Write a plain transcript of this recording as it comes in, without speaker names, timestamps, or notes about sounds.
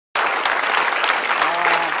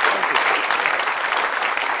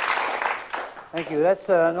Thank you. That's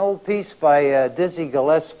an old piece by Dizzy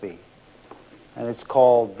Gillespie, and it's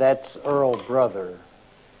called That's Earl Brother.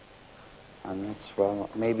 And that's from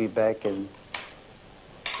maybe back in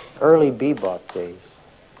early bebop days.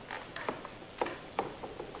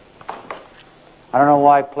 I don't know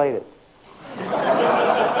why I played it.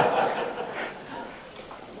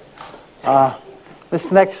 This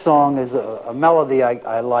next song is a melody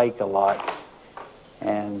I like a lot,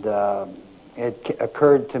 and it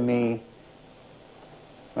occurred to me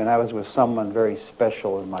when I was with someone very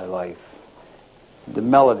special in my life. The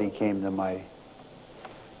melody came to my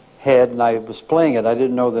head, and I was playing it. I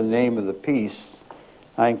didn't know the name of the piece.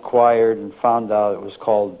 I inquired and found out it was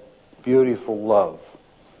called Beautiful Love.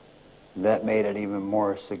 That made it even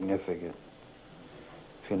more significant,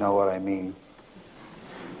 if you know what I mean.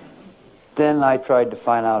 Then I tried to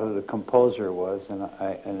find out who the composer was, and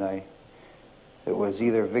it was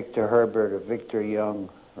either Victor Herbert or Victor Young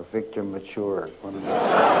or Victor Mature, one of those.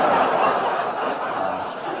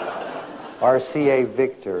 RCA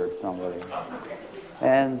Victor or somebody.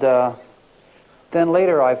 And then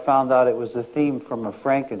later I found out it was a theme from a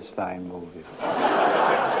Frankenstein movie.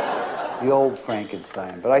 The old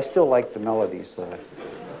Frankenstein. But I still like the melodies, though.